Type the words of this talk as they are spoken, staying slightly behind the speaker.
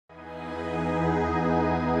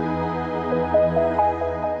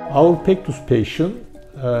Our Pectus patient,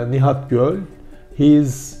 Nihat Göl, he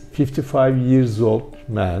is 55 years old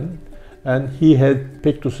man, and he had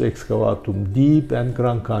Pectus Excavatum deep and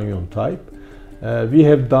Grand Canyon type. We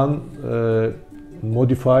have done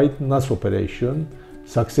modified Nuss operation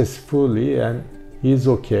successfully, and he is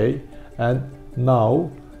okay. And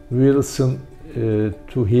now we will listen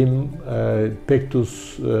to him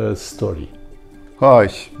Pectus story. Hi,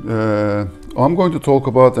 I'm going to talk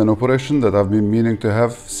about an operation that I've been meaning to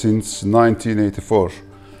have since 1984.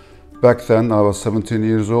 Back then I was 17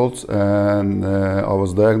 years old and I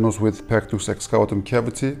was diagnosed with Pectus Excavatum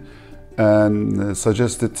cavity and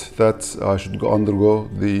suggested that I should undergo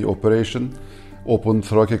the operation, open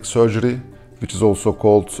thoracic surgery, which is also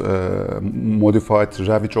called modified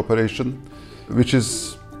Ravage operation, which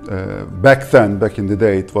is back in the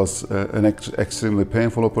day, it was an extremely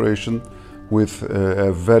painful operation with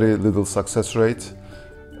a very little success rate,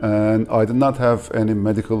 and I did not have any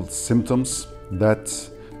medical symptoms that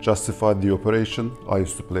justified the operation. I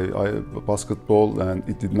used to play basketball and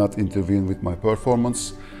it did not intervene with my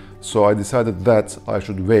performance, so I decided that I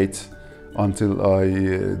should wait until I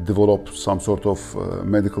develop some sort of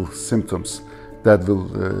medical symptoms that will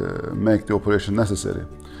make the operation necessary.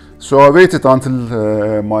 So I waited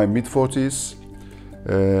until my mid-40s,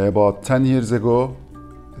 about 10 years ago.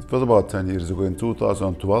 It was about 10 years ago, in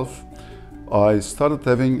 2012, I started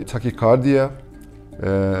having tachycardia,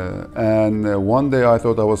 and one day I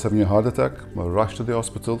thought I was having a heart attack. I rushed to the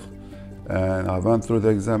hospital and I went through the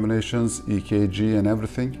examinations, EKG and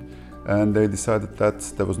everything, and they decided that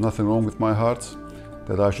there was nothing wrong with my heart,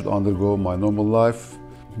 that I should undergo my normal life,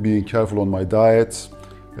 being careful on my diet,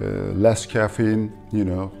 less caffeine,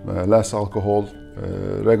 less alcohol,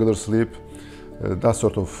 regular sleep, that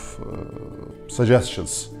sort of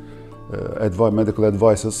suggestions, medical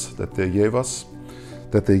advices that they gave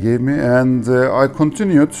me, and I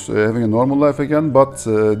continued having a normal life again. But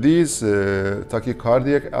these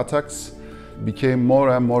tachycardiac attacks became more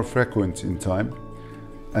and more frequent in time,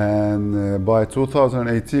 and by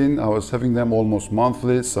 2018 I was having them almost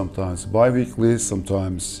monthly, sometimes bi-weekly,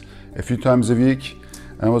 sometimes a few times a week,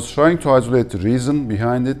 and I was trying to isolate the reason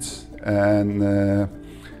behind it, and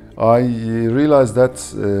I realized that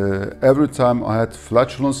every time I had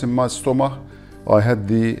flatulence in my stomach, I had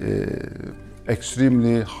the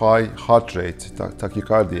extremely high heart rate,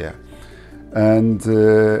 tachycardia. And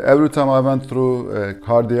every time I went through a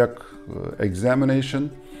cardiac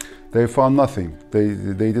examination, they found nothing. They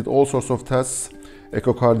did all sorts of tests,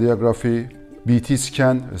 echocardiography, BT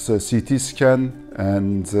scan, CT scan,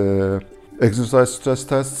 and exercise stress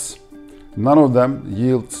tests. None of them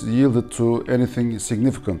yielded to anything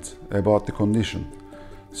significant about the condition.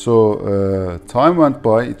 So time went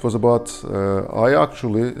by. It was about, I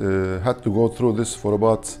actually had to go through this for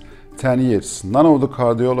about 10 years. None of the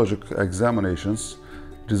cardiologic examinations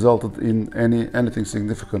resulted in anything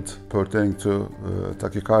significant pertaining to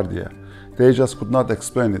tachycardia. They just could not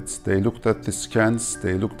explain it. They looked at the scans,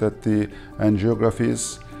 they looked at the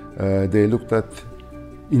angiographies, they looked at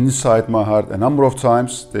inside my heart a number of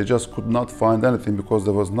times. They just could not find anything because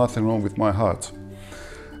there was nothing wrong with my heart.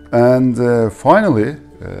 And finally,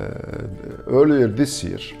 earlier this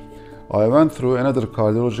year, I went through another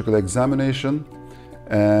cardiological examination,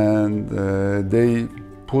 and they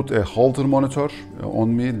put a Holter monitor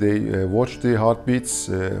on me. They watched the heartbeats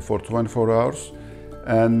for 24 hours,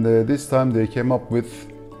 and this time they came up with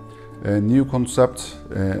a new concept,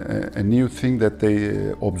 a new thing that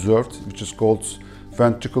they observed, which is called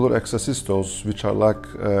ventricular exasystos, which are like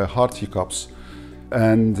heart hiccups.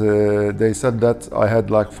 And they said that I had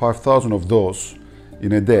like 5,000 of those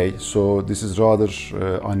in a day, so this is rather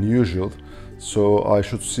unusual. So I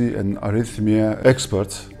should see an arrhythmia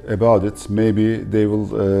expert about it. Maybe they will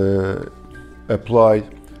apply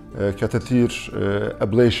catheter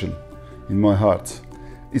ablation in my heart.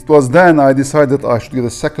 It was then I decided I should get a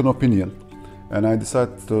second opinion, and I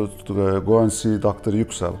decided to go and see Dr.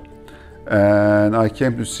 Yüksel. And I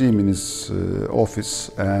came to see him in his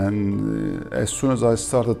office, and as soon as I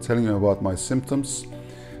started telling him about my symptoms,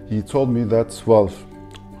 he told me that, well,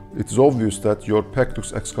 it's obvious that your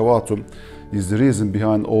Pectus excavatum is the reason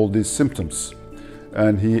behind all these symptoms.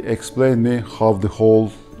 And he explained me how the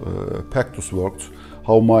whole pectus worked,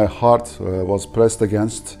 how my heart was pressed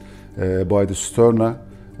against by the sterna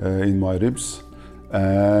in my ribs,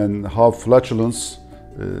 and how flatulence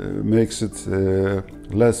makes it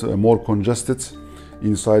more congested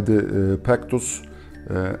inside the pectus,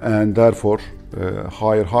 and therefore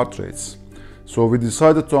higher heart rates. So we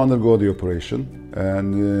decided to undergo the operation,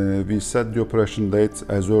 and we set the operation date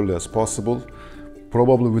as early as possible,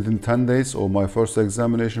 probably within 10 days of my first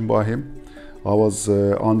examination by him. I was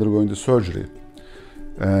undergoing the surgery,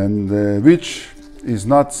 and which is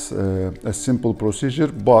not a simple procedure,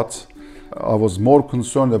 but I was more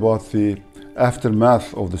concerned about the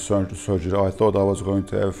aftermath of the surgery. I thought I was going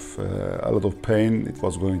to have a lot of pain. It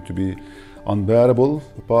was going to be unbearable,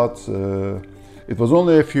 but it was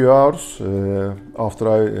only a few hours after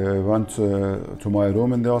I went to my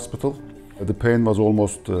room in the hospital. The pain was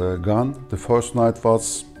almost gone. The first night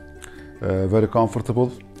was very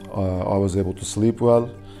comfortable. I was able to sleep well.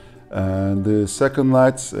 And the second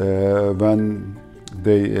night, when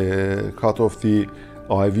they cut off the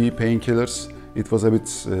IV painkillers, it was a bit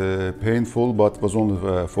painful, but it was only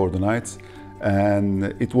for the night.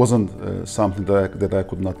 And it wasn't something that I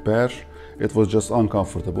could not bear. It was just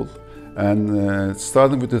uncomfortable. And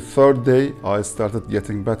starting with the third day, I started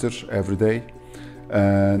getting better every day.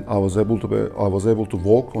 And I was able to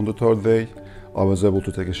walk on the third day. I was able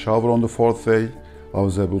to take a shower on the fourth day. I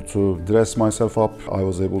was able to dress myself up. I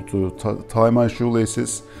was able to tie my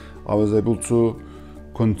shoelaces. I was able to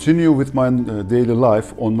continue with my daily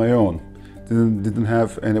life on my own. Didn't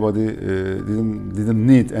have anybody, didn't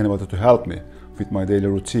need anybody to help me with my daily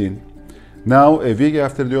routine. Now, a week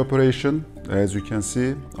after the operation, as you can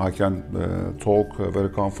see, I can talk very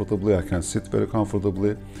comfortably. I can sit very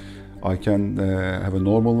comfortably. I can have a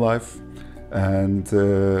normal life, and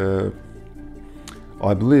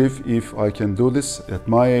I believe if I can do this at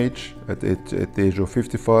my age, at the age of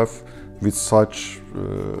 55, with such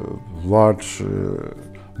large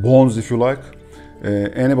bones, if you like,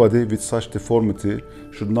 anybody with such deformity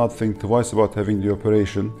should not think twice about having the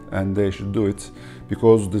operation, and they should do it,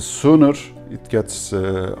 because the sooner it gets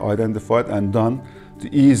identified and done, the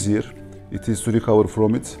easier it is to recover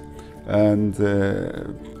from it, and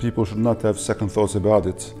people should not have second thoughts about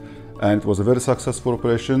it. And it was a very successful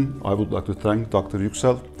operation. I would like to thank Dr.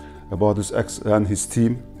 Yüksel about and his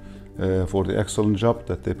team for the excellent job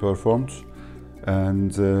that they performed.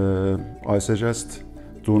 And I suggest,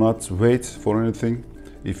 do not wait for anything.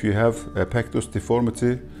 If you have a pectus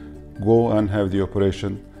deformity, go and have the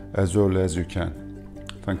operation as early as you can.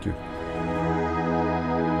 Thank you.